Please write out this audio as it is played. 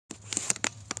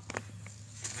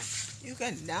You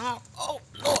can now. Oh,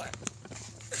 Lord.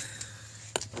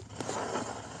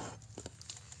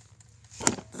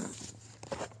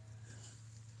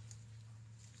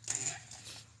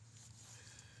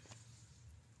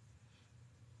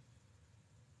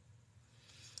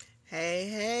 Hey,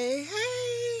 hey,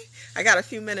 hey. I got a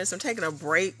few minutes. I'm taking a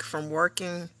break from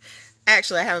working.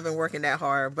 Actually, I haven't been working that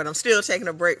hard, but I'm still taking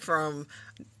a break from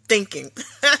thinking.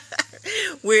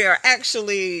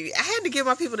 I had to give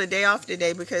my people the day off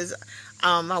today because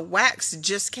my wax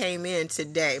just came in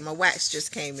today. My wax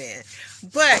just came in.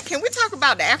 But can we talk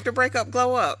about the after breakup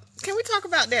glow up? Can we talk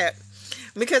about that?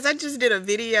 Because I just did a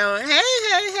video. Hey,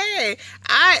 hey, hey.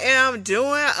 I am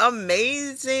doing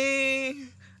amazing.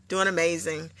 Doing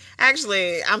amazing.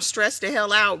 Actually, I'm stressed the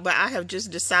hell out, but I have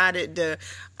just decided to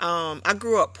I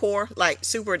grew up poor, like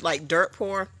super like dirt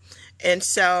poor. And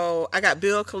so I got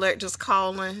bill collectors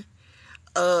calling.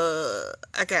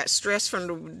 I got stressed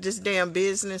from this damn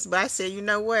business, but I said, you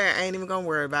know what? I ain't even gonna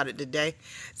worry about it today.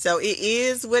 So it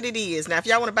is what it is. Now, if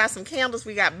y'all want to buy some candles,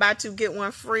 we got buy two get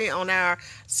one free on our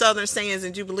Southern Sands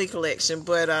and Jubilee collection.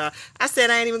 But I said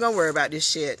I ain't even gonna worry about this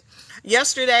shit.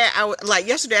 Yesterday I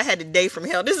had a day from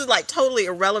hell. This is like totally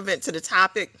irrelevant to the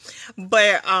topic,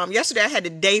 but yesterday I had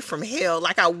a day from hell.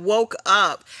 Like I woke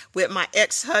up with my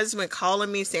ex-husband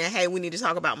calling me saying, hey, we need to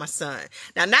talk about my son.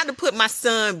 Now, not to put my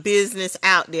son business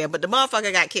out there, but the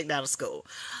motherfucker got kicked out of school.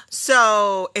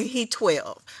 So, and he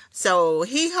 12. So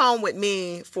he home with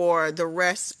me for the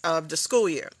rest of the school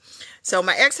year. So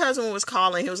my ex-husband was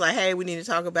calling. He was like, hey, we need to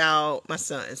talk about my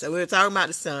son. So we were talking about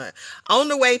the son. On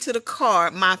the way to the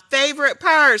car, my favorite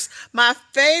purse, my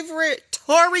favorite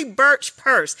Tory Burch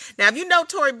purse. Now, if you know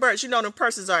Tory Burch, you know them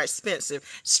purses are expensive.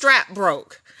 Strap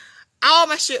broke. All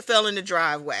my shit fell in the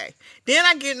driveway. Then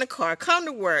I get in the car, come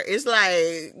to work. It's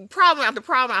like problem after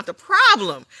problem after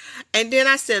problem. And then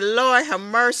I said, Lord have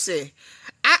mercy.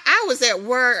 I was at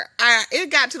work.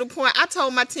 It got to the point I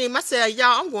told my team, I said,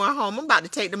 y'all, I'm going home. I'm about to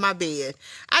take to my bed.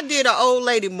 I did an old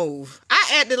lady move.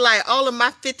 I acted like all of my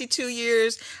 52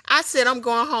 years. I said, I'm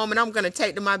going home and I'm going to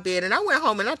take to my bed. And I went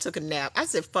home and I took a nap. I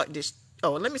said, fuck this.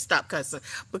 Oh, let me stop cussing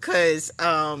because,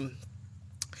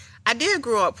 I did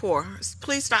grow up poor.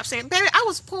 Please stop saying, baby, I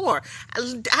was poor.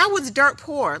 I was dirt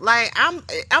poor. Like I'm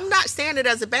not saying it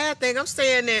as a bad thing. I'm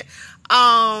saying it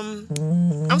as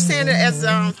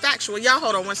factual. Y'all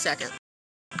hold on one second.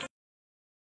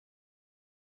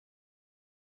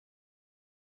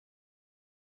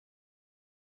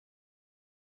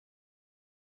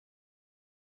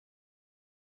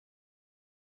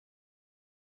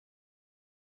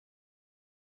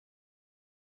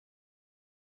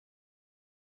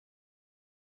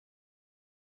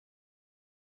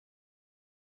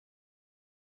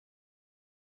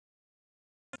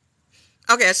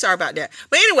 Okay, sorry about that.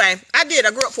 But anyway, I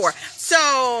grew up poor.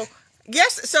 So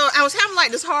yes, so I was having like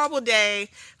this horrible day.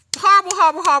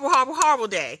 Horrible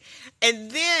day. And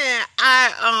then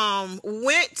I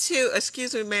went to,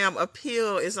 excuse me, ma'am,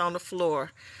 appeal is on the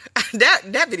floor.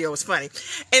 That video was funny.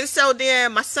 And so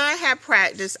then my son had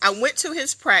practice. I went to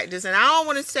his practice, and I don't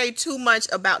want to say too much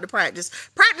about the practice.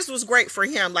 Practice was great for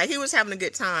him. Like he was having a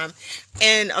good time.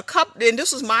 And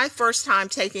this was my first time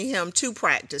taking him to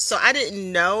practice. So I didn't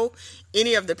know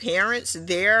any of the parents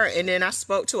there. And then I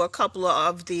spoke to a couple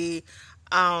of the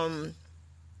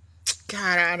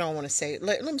God, I don't want to say it.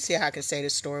 Let me see how I can say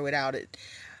this story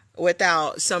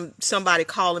without somebody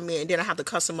calling me and then I have to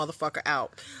cuss a motherfucker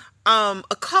out.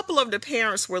 A couple of the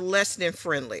parents were less than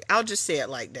friendly. I'll just say it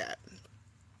like that.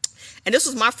 And this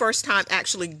was my first time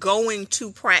actually going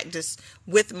to practice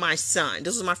with my son.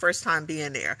 This was my first time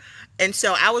being there. And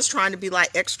so I was trying to be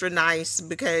like extra nice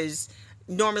because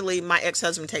normally my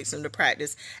ex-husband takes him to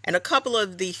practice. And a couple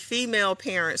of the female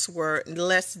parents were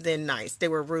less than nice. They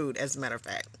were rude, as a matter of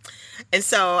fact. And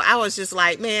so I was just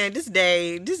like, man, this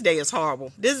day is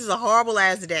horrible. This is a horrible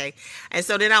ass day. And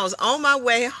so then I was on my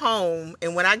way home.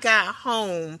 And when I got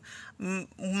home,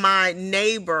 my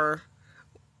neighbor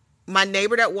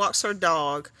that walks her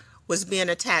dog was being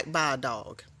attacked by a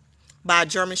dog, by a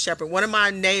German Shepherd. One of my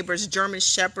neighbors' German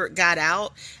Shepherd got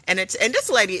out, and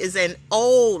this lady is an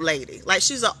old lady. Like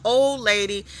she's an old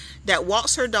lady that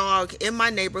walks her dog in my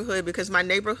neighborhood because my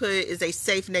neighborhood is a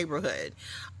safe neighborhood.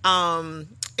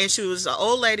 And she was an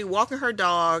old lady walking her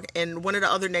dog, and one of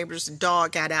the other neighbors'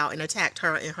 dog got out and attacked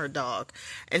her and her dog.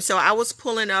 And so I was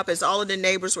pulling up as all of the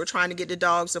neighbors were trying to get the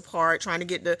dogs apart, trying to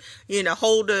get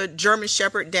hold the German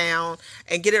Shepherd down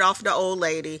and get it off the old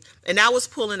lady. And I was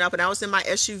pulling up and I was in my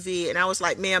SUV and I was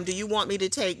like, ma'am, do you want me to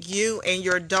take you and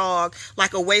your dog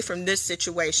like away from this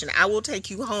situation? I will take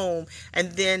you home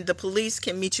and then the police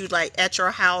can meet you like at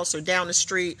your house or down the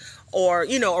street or,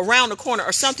 you know, around the corner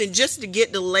or something, just to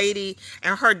get the lady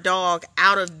and her dog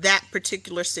out of that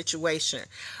particular situation.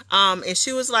 And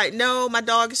she was like, no, my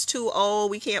dog is too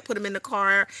old. We can't put him in the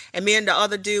car. And me and the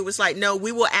other dude was like, no,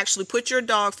 we will actually put your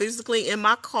dog physically in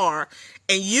my car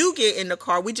and you get in the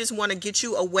car. We just want to get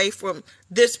you away from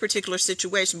this particular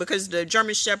situation, because the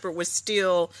German Shepherd was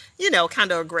still, you know,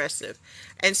 kind of aggressive.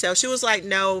 And so she was like,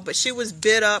 no, but she was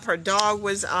bit up. Her dog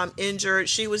was injured.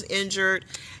 She was injured.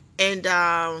 And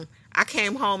I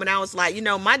came home and I was like, you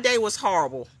know, my day was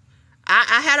horrible.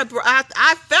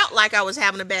 I felt like I was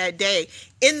having a bad day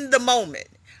in the moment.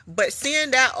 But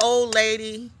seeing that old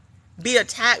lady be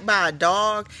attacked by a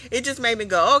dog, it just made me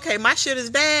go, okay, my shit is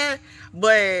bad,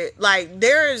 but like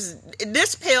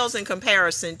this pales in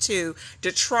comparison to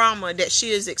the trauma that she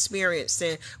is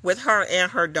experiencing with her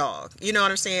and her dog. You know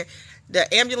what I'm saying?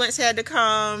 The ambulance had to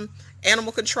come,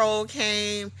 animal control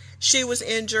came, she was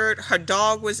injured, her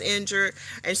dog was injured,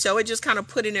 and so it just kind of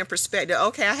put it in perspective.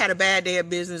 Okay, I had a bad day of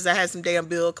business, I had some damn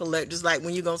bill collectors, like,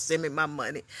 when you gonna send me my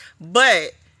money?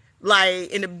 But like,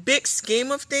 in the big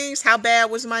scheme of things, how bad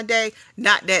was my day?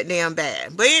 Not that damn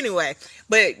bad. But anyway,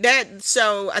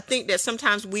 so I think that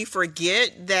sometimes we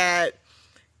forget that,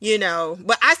 you know,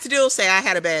 but I still say I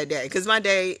had a bad day, because my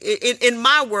day, in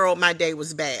my world, my day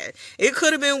was bad. It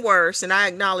could have been worse, and I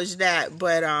acknowledge that,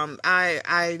 but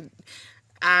I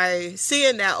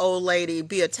seeing that old lady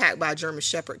be attacked by a German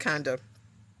Shepherd kind of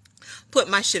put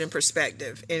my shit in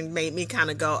perspective and made me kind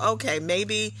of go, okay,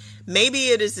 maybe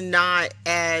it is not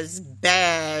as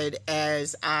bad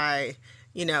as I,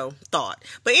 you know, thought.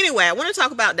 But anyway, I want to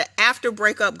talk about the after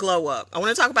breakup glow up.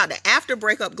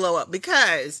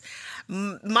 Because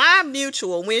my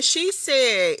mutual, when she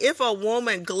said, if a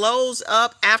woman glows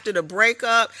up after the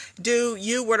breakup, dude,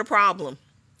 you were the problem.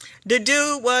 The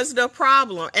dude was the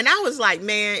problem. And I was like,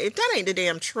 man, if that ain't the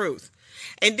damn truth.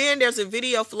 And then there's a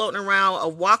video floating around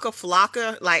of Waka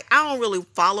Flocka. Like, I don't really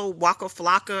follow Waka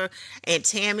Flocka and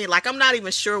Tammy. Like, I'm not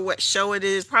even sure what show it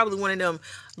is. Probably one of them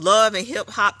love and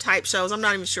hip hop type shows. I'm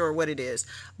not even sure what it is.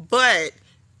 But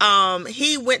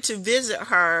he went to visit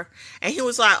her and he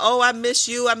was like, oh, I miss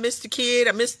you. I miss the kid.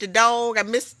 I miss the dog.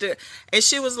 And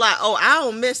she was like, oh, I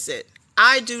don't miss it.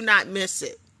 I do not miss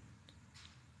it.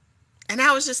 And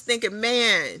I was just thinking,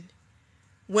 man,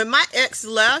 when my ex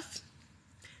left,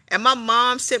 and my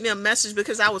mom sent me a message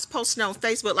because I was posting on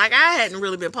Facebook. Like, I hadn't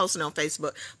really been posting on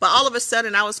Facebook, but all of a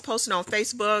sudden I was posting on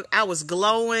Facebook. I was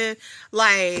glowing,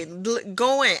 like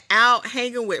going out,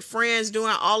 hanging with friends,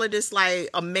 doing all of this like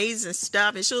amazing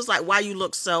stuff. And she was like, why you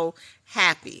look so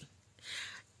happy?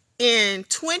 In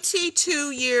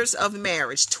 22 years of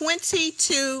marriage,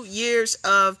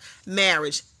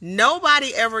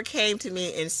 nobody ever came to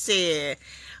me and said,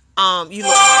 you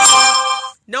look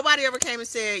happy. Nobody ever came and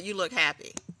said, you look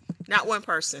happy. Not one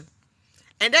person.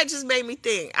 And that just made me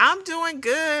think, I'm doing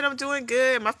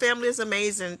good. My family is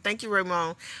amazing. Thank you,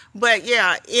 Ramon. But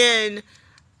yeah, in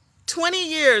 20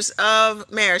 years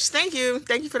of marriage, thank you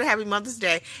for the happy Mother's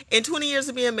Day. In 20 years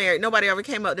of being married, nobody ever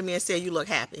came up to me and said, you look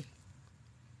happy.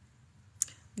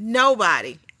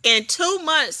 Nobody. In 2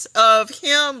 months of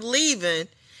him leaving,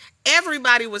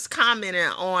 everybody was commenting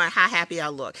on how happy I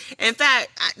look. In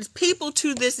fact, people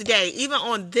to this day, even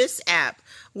on this app,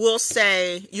 will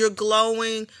say, you're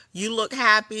glowing, you look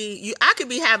happy. I could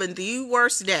be having the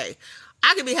worst day.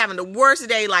 I could be having the worst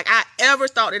day like I ever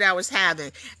thought that I was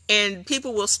having. And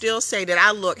people will still say that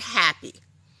I look happy.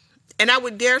 And I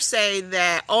would dare say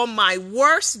that on my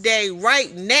worst day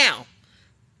right now,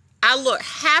 I look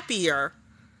happier,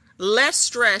 less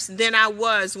stressed than I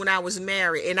was when I was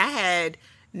married. And I had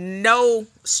no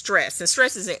stress. And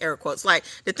stress is in air quotes. Like,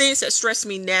 the things that stress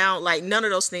me now, like, none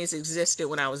of those things existed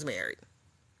when I was married.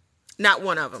 Not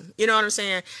one of them. You know what I'm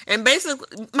saying? And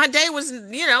basically, my day was,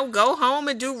 you know, go home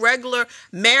and do regular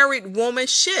married woman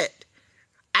shit.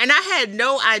 And I had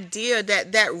no idea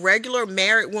that regular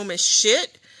married woman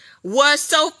shit was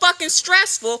so fucking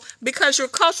stressful, because you're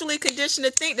culturally conditioned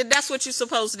to think that that's what you're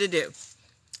supposed to do.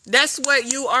 That's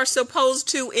what you are supposed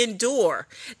to endure.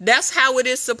 That's how it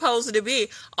is supposed to be.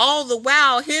 All the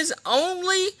while, his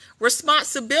only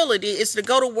responsibility is to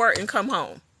go to work and come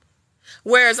home.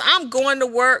 Whereas I'm going to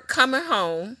work, coming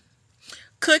home,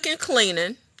 cooking,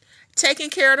 cleaning,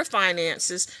 taking care of the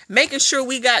finances, making sure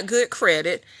we got good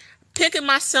credit, picking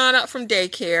my son up from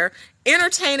daycare,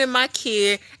 entertaining my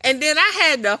kid, and then I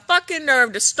had the fucking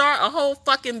nerve to start a whole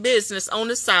fucking business on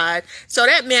the side. So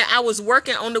that meant I was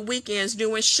working on the weekends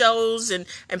doing shows and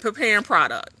preparing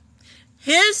product.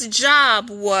 His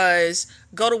job was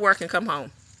go to work and come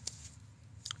home.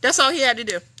 That's all he had to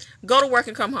do. Go to work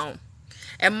and come home.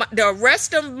 And the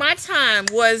rest of my time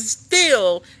was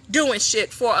still doing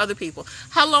shit for other people.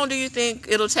 How long do you think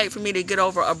it'll take for me to get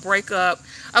over a breakup?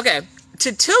 Okay,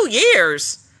 to 2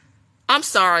 years. I'm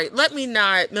sorry. Let me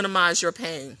not minimize your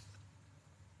pain.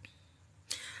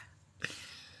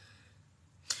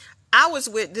 I was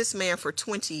with this man for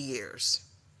 20 years.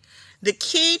 The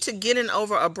key to getting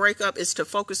over a breakup is to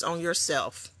focus on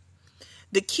yourself.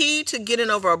 The key to getting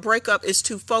over a breakup is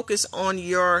to focus on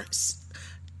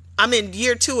I'm in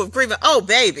year 2 of grieving. Oh,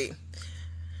 baby.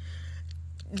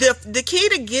 The key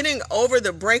to getting over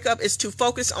the breakup is to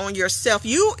focus on yourself.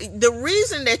 The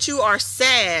reason that you are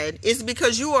sad is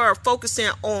because you are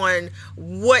focusing on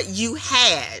what you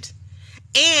had.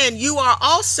 And you are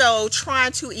also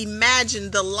trying to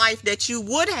imagine the life that you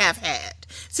would have had.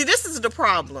 See, this is the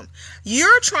problem.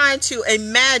 You're trying to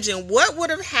imagine what would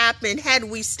have happened had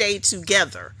we stayed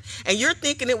together. And you're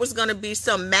thinking it was going to be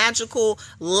some magical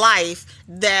life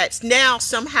that now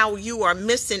somehow you are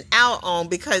missing out on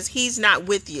because he's not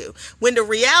with you. When the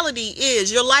reality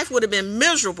is your life would have been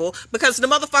miserable because the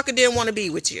motherfucker didn't want to be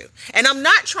with you. And I'm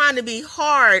not trying to be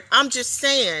hard. I'm just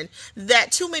saying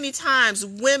that too many times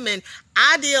women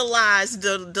idealize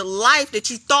the life that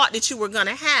you thought that you were going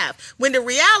to have, when the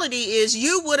reality is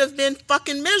you would have been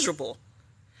fucking miserable.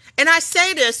 And I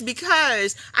say this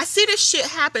because I see this shit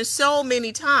happen so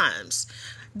many times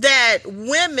that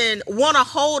women want to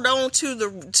hold on to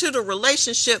the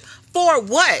relationship for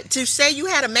what? To say you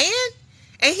had a man?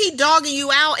 And he dogging you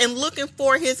out and looking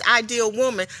for his ideal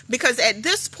woman, because at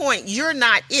this point you're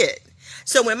not it.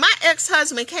 So when my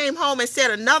ex-husband came home and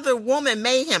said another woman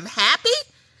made him happy,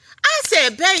 I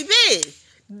said, baby,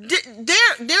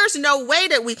 there's no way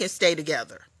that we can stay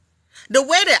together. The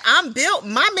way that I'm built,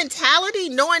 my mentality,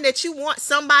 knowing that you want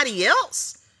somebody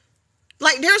else,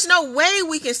 like there's no way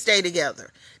we can stay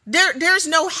together. There's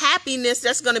no happiness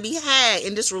that's going to be had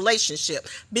in this relationship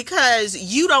because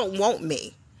you don't want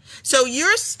me. So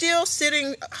you're still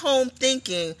sitting home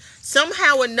thinking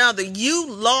somehow or another you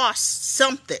lost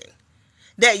something,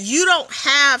 that you don't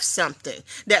have something,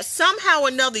 that somehow or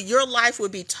another your life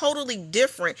would be totally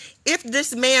different if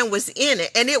this man was in it,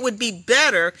 and it would be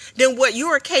better than what you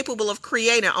are capable of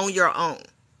creating on your own.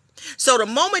 So the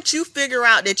moment you figure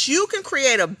out that you can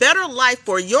create a better life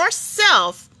for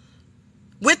yourself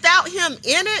without him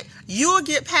in it, you'll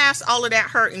get past all of that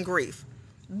hurt and grief.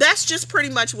 That's just pretty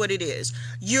much what it is.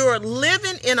 You're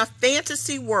living in a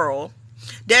fantasy world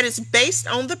that is based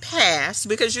on the past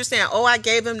because you're saying, oh, I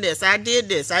gave him this, I did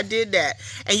that.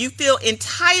 And you feel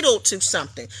entitled to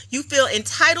something. You feel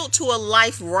entitled to a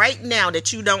life right now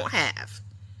that you don't have.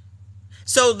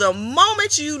 So the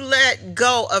moment you let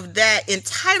go of that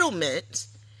entitlement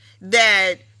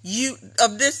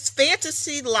of this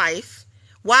fantasy life,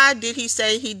 why did he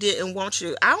say he didn't want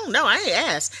you? I don't know. I ain't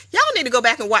asked. Y'all need to go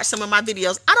back and watch some of my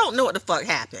videos. I don't know what the fuck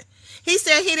happened. He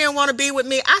said he didn't want to be with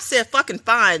me. I said, fucking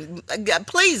fine.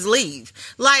 Please leave.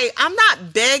 Like, I'm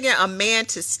not begging a man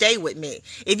to stay with me.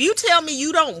 If you tell me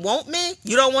you don't want me,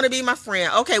 you don't want to be my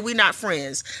friend. Okay, we're not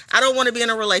friends. I don't want to be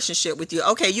in a relationship with you.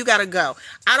 Okay, you got to go.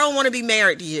 I don't want to be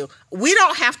married to you. We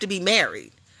don't have to be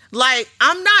married. Like,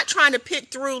 I'm not trying to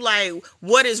pick through, like,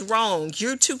 what is wrong.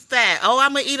 You're too fat. Oh,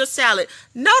 I'm going to eat a salad.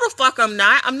 No, the fuck I'm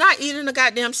not. I'm not eating a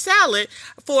goddamn salad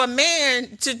for a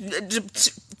man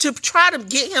to try to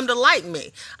get him to like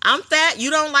me. I'm fat.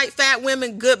 You don't like fat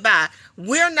women. Goodbye.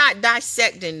 We're not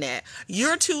dissecting that.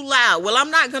 You're too loud. Well, I'm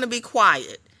not going to be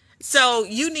quiet. So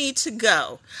you need to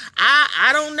go.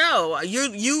 I don't know.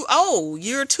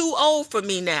 You're too old for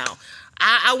me now.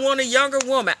 I want a younger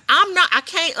woman. I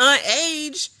can't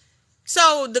unage.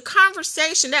 So the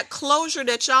conversation, that closure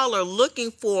that y'all are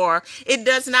looking for, it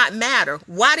does not matter.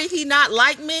 Why did he not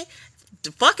like me?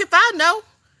 The fuck if I know.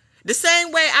 The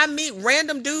same way I meet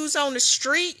random dudes on the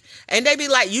street and they be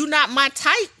like, you not my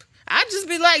type. I just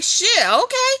be like, shit,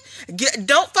 okay.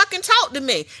 Don't fucking talk to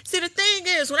me. See, the thing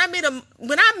is, when I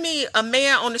meet a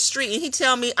man on the street and he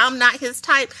tell me I'm not his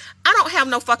type, I don't have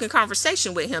no fucking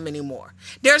conversation with him anymore.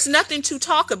 There's nothing to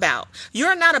talk about.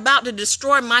 You're not about to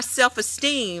destroy my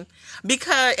self-esteem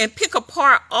and pick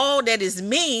apart all that is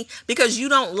me because you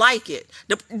don't like it.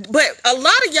 But a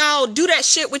lot of y'all do that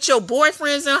shit with your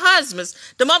boyfriends and husbands.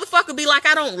 The motherfucker be like,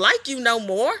 I don't like you no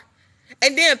more.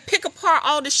 And then pick apart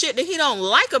all the shit that he don't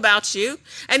like about you.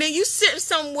 And then you sitting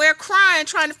somewhere crying,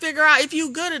 trying to figure out if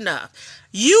you good enough.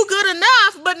 You good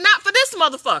enough, but not for this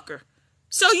motherfucker.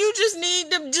 So you just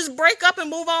need to just break up and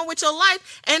move on with your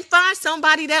life and find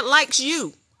somebody that likes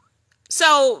you.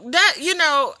 So that,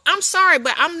 I'm sorry,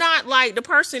 but I'm not like the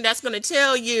person that's going to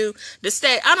tell you to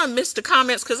stay. I done missed the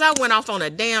comments because I went off on a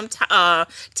damn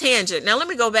tangent. Now let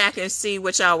me go back and see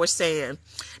what y'all were saying.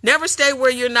 Never stay where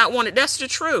you're not wanted. That's the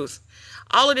truth.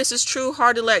 All of this is true.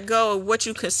 Hard to let go of what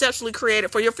you conceptually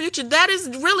created for your future. That is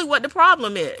really what the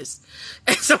problem is.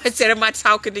 And so I said, am I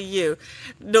talking to you?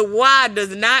 The why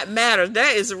does not matter.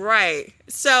 That is right.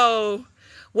 So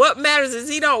what matters is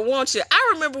he don't want you.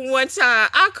 I remember one time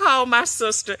I called my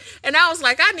sister and I was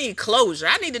like, I need closure.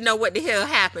 I need to know what the hell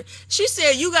happened. She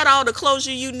said, you got all the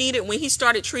closure you needed when he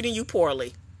started treating you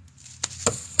poorly.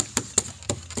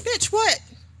 Bitch, what?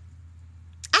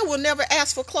 I will never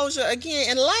ask for closure again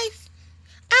in life.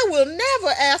 I will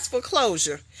never ask for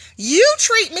closure. You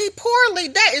treat me poorly.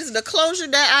 That is the closure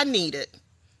that I needed.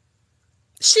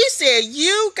 She said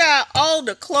you got all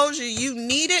the closure you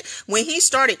needed when he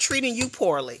started treating you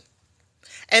poorly.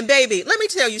 And baby, let me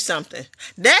tell you something.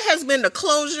 That has been the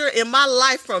closure in my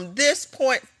life from this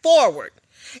point forward.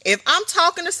 If I'm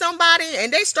talking to somebody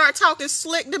and they start talking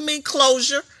slick to me,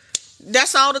 closure.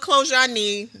 That's all the closure I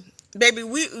need. Baby,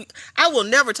 I will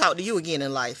never talk to you again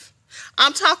in life.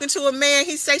 I'm talking to a man,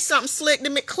 he say something slick to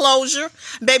me, closure.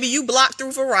 Baby, you blocked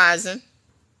through Verizon.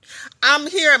 I'm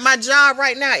here at my job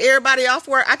right now. Everybody off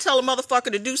work. I tell a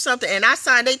motherfucker to do something and I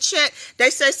sign they check. They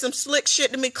say some slick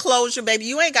shit to me. Closure, baby.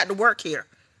 You ain't got to work here.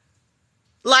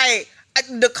 Like,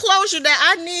 the closure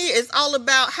that I need is all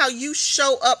about how you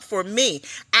show up for me.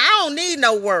 I don't need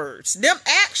no words. Them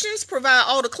actions provide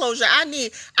all the closure I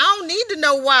need. I don't need to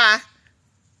know why.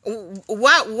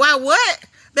 Why what?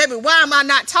 Baby, why am I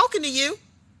not talking to you?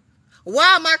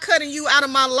 Why am I cutting you out of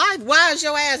my life? Why is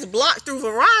your ass blocked through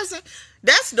Verizon?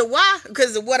 That's the why,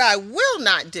 because what I will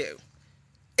not do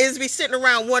is be sitting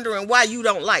around wondering why you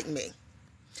don't like me.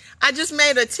 I just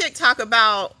made a TikTok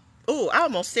about, I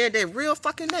almost said that real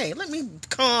fucking name. Let me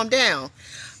calm down.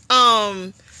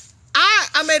 I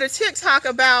made a TikTok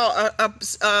about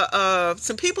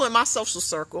some people in my social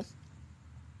circle.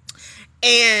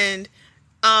 And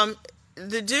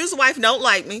the dude's wife don't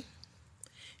like me.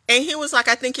 And he was like,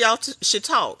 I think y'all should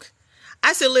talk.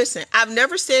 I said, listen, I've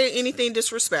never said anything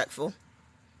disrespectful.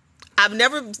 I've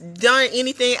never done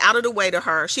anything out of the way to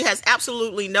her. She has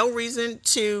absolutely no reason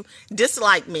to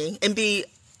dislike me and be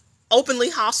openly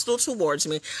hostile towards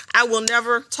me. I will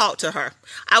never talk to her.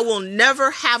 I will never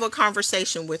have a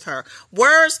conversation with her.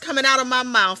 Words coming out of my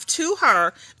mouth to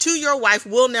her, to your wife,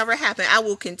 will never happen. I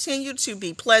will continue to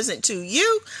be pleasant to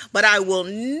you, but I will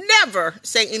never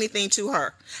say anything to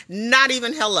her. Not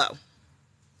even hello.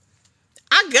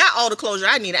 I got all the closure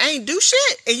I need. I ain't do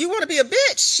shit. And you want to be a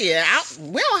bitch? Shit,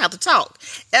 we don't have to talk.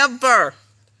 Ever.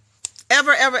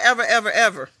 Ever, ever, ever, ever,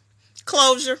 ever.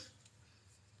 Closure.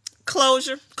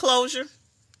 Closure. Closure.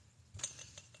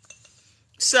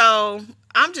 So,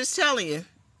 I'm just telling you.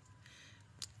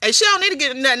 And she don't need to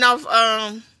get nothing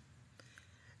off,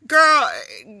 girl,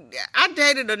 I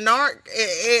dated a narc,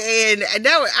 and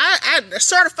that was, I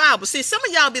certifiable. See, some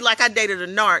of y'all be like, I dated a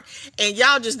narc, and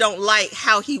y'all just don't like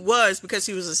how he was because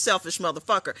he was a selfish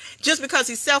motherfucker. Just because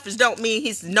he's selfish don't mean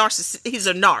he's he's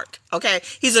a narc, okay?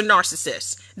 He's a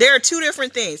narcissist. There are two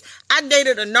different things. I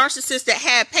dated a narcissist that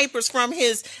had papers from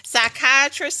his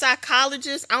psychiatrist,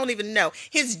 psychologist, I don't even know.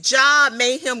 His job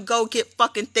made him go get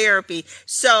fucking therapy.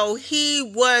 So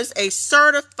he was a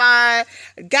certified,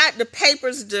 got the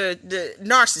papers, the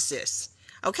narcissist,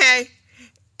 okay?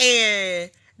 And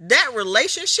that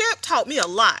relationship taught me a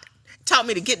lot. Taught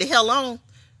me to get the hell on.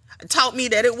 Taught me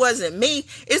that it wasn't me.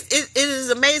 It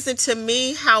is amazing to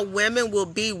me how women will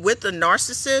be with a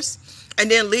narcissist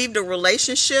and then leave the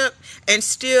relationship and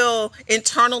still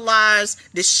internalize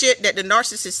the shit that the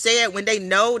narcissist said when they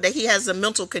know that he has a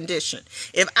mental condition.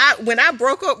 When I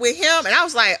broke up with him and I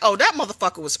was like, oh, that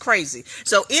motherfucker was crazy.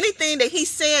 So anything that he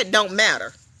said don't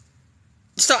matter.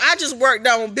 So I just worked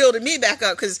on building me back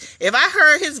up, because if I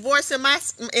heard his voice in my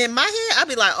head, I'd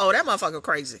be like, oh, that motherfucker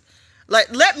crazy. Like,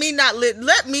 let me not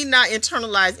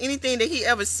internalize anything that he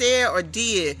ever said or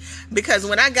did, because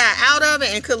when I got out of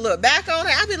it and could look back on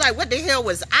it, I'd be like, what the hell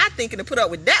was I thinking to put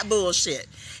up with that bullshit?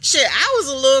 Shit, I was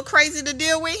a little crazy to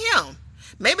deal with him.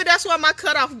 Maybe that's why my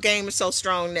cutoff game is so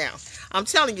strong now. I'm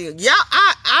telling you,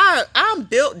 y'all, I'm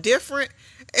built different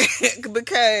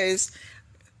because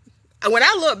when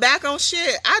I look back on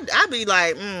shit, I be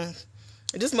like,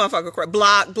 this motherfucker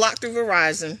blocked through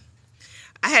Verizon.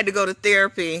 I had to go to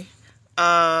therapy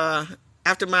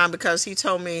after mine because he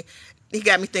told me He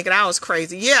got me thinking I was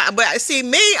crazy. Yeah, but see,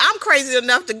 me, I'm crazy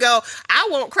enough to go, I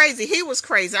wasn't crazy. He was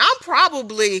crazy. I'm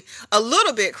probably a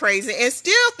little bit crazy and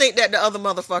still think that the other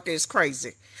motherfucker is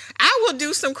crazy. I will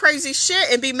do some crazy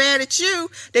shit and be mad at you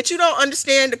that you don't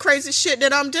understand the crazy shit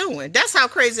that I'm doing. That's how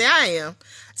crazy I am.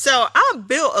 So I'm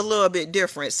built a little bit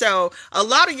different. So a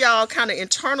lot of y'all kind of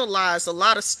internalize a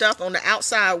lot of stuff on the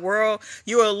outside world.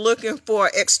 You are looking for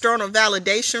external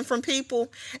validation from people.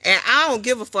 And I don't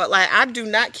give a fuck. Like, I do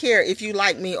not care if you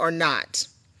like me or not.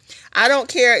 I don't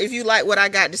care if you like what I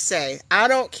got to say. I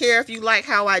don't care if you like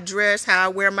how I dress, how I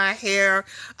wear my hair.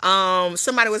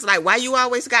 Somebody was like, why you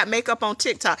always got makeup on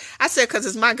TikTok? I said, because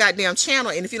it's my goddamn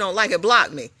channel. And if you don't like it,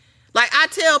 block me. Like, I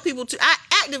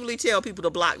actively tell people to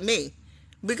block me.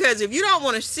 Because if you don't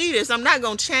want to see this, I'm not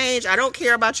going to change. I don't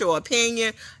care about your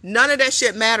opinion. None of that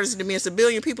shit matters to me. It's a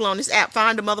billion people on this app.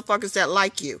 Find the motherfuckers that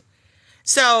like you.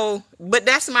 So, but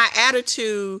that's my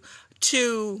attitude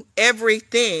to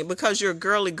everything, because you're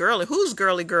girly girly. Who's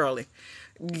girly girly?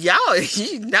 Y'all,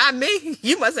 not me.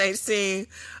 You must ain't seen,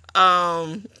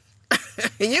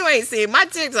 you ain't seen my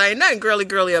TikTok. Ain't nothing girly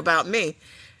girly about me.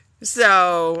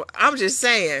 So I'm just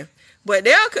saying. But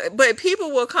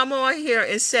people will come on here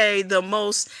and say the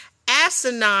most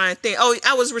asinine thing. Oh,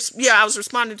 I was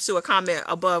responding to a comment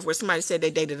above where somebody said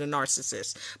they dated a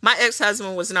narcissist. My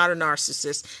ex-husband was not a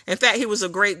narcissist. In fact, he was a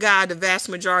great guy the vast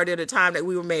majority of the time that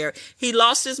we were married. He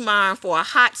lost his mind for a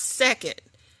hot second.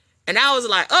 And I was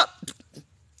like,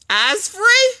 eyes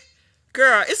free?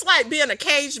 Girl, it's like being a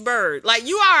caged bird. Like,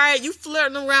 you all right, you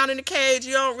flirting around in the cage,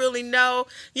 you don't really know.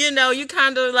 You know, you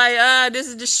kind of like, this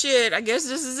is the shit. I guess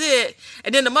this is it.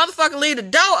 And then the motherfucker leave the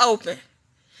door open.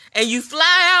 And you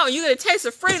fly out and you get a taste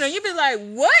of freedom. You be like,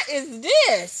 what is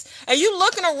this? And you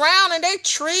looking around and they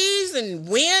trees and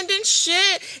wind and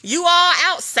shit. You all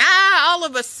outside all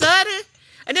of a sudden.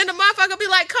 And then the motherfucker be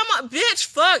like, come on, bitch,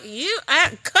 fuck you.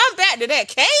 Come back to that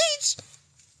cage.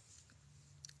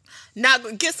 Now,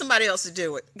 get somebody else to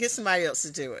do it. Get somebody else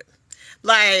to do it.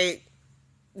 Like,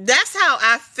 that's how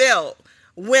I felt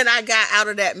when I got out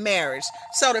of that marriage.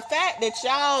 So the fact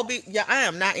that I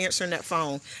am not answering that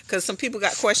phone because some people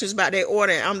got questions about their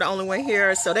order and I'm the only one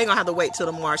here. So they're going to have to wait till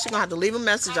tomorrow. She's going to have to leave a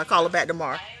message. I'll call her back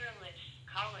tomorrow.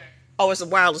 Oh, it's a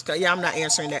wireless call. Yeah, I'm not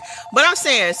answering that. But I'm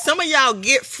saying, some of y'all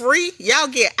get free. Y'all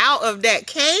get out of that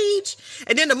cage.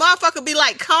 And then the motherfucker be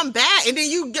like, come back. And then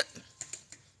you get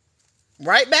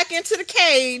right back into the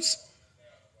cage.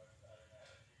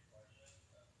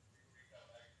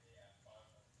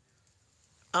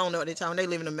 I don't know what they're talking. They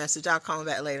leaving a message. I'll call them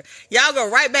back later. Y'all go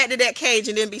right back to that cage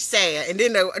and then be sad. And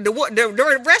then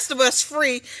the rest of us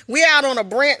free. We out on a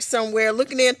branch somewhere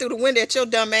looking in through the window at your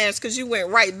dumb ass because you went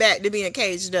right back to being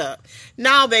caged up.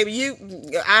 No, baby,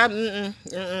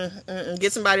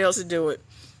 get somebody else to do it.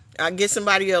 Get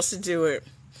somebody else to do it.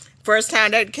 First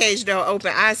time that cage door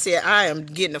opened, I said, I am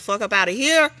getting the fuck up out of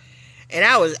here. And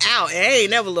I was out and I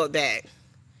ain't never looked back.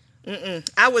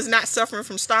 I was not suffering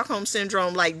from Stockholm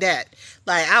syndrome like that.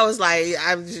 Like, I was like,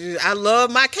 I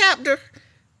love my captor.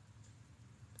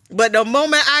 But the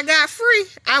moment I got free,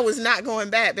 I was not going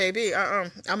back, baby.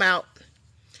 I'm out.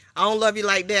 I don't love you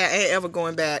like that. I ain't ever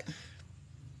going back.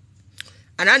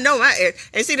 And I know my ex.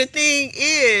 And see, the thing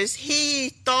is, he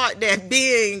thought that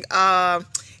being,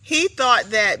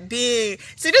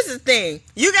 see, this is the thing.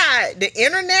 You got the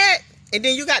internet and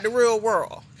then you got the real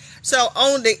world. So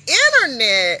on the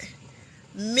internet,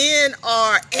 men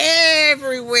are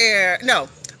everywhere. No,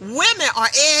 women are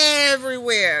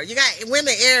everywhere. You got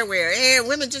women everywhere. And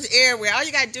women just everywhere. All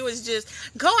you got to do is just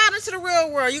go out into the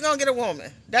real world. You're going to get a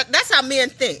woman. That's how men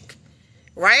think.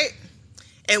 Right?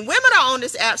 And women are on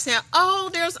this app saying, oh,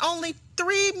 there's only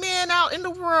 3 men out in the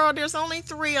world. There's only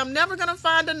 3. I'm never going to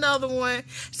find another one.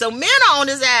 So men are on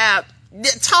this app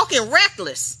talking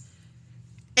reckless.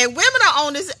 And women are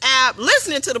on this app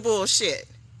listening to the bullshit.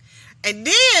 And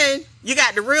then you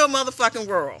got the real motherfucking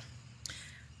world.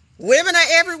 Women are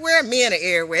everywhere, men are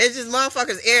everywhere. It's just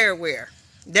motherfuckers everywhere.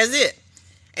 That's it.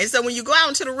 And so when you go out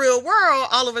into the real world,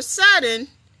 all of a sudden,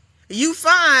 you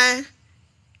find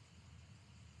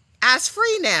I was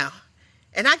free now.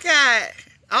 And I got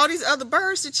all these other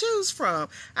birds to choose from.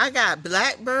 I got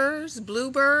blackbirds,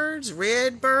 bluebirds,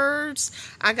 redbirds.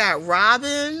 I got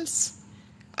robins.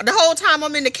 The whole time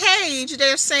I'm in the cage,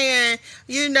 they're saying,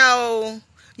 you know,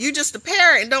 You just a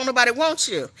parrot and don't nobody want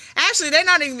you. Actually, they're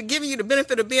not even giving you the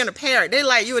benefit of being a parrot. They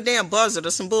like you a damn buzzard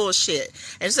or some bullshit.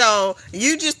 And so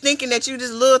you just thinking that you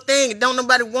this little thing and don't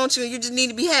nobody want you, and you just need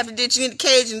to be happy that you in the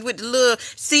cage and with the little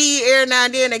seed every now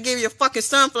and then they give you a fucking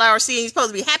sunflower seed and you're supposed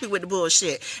to be happy with the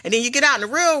bullshit. And then you get out in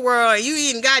the real world and you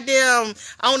eating goddamn,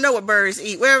 I don't know what birds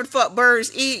eat. Wherever the fuck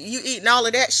birds eat, you eating all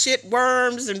of that shit,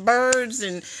 worms and birds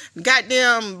and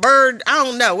goddamn bird, I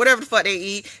don't know, whatever the fuck they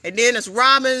eat. And then it's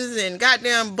robins and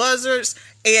goddamn buzzards.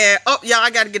 And oh, y'all, I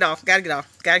gotta get off.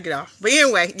 But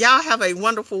anyway, y'all have a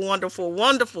wonderful, wonderful,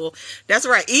 wonderful. That's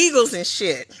right, eagles and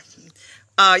shit.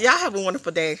 Y'all have a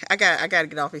wonderful day. I gotta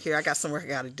get off of here. I got some work I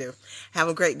gotta do. Have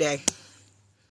a great day.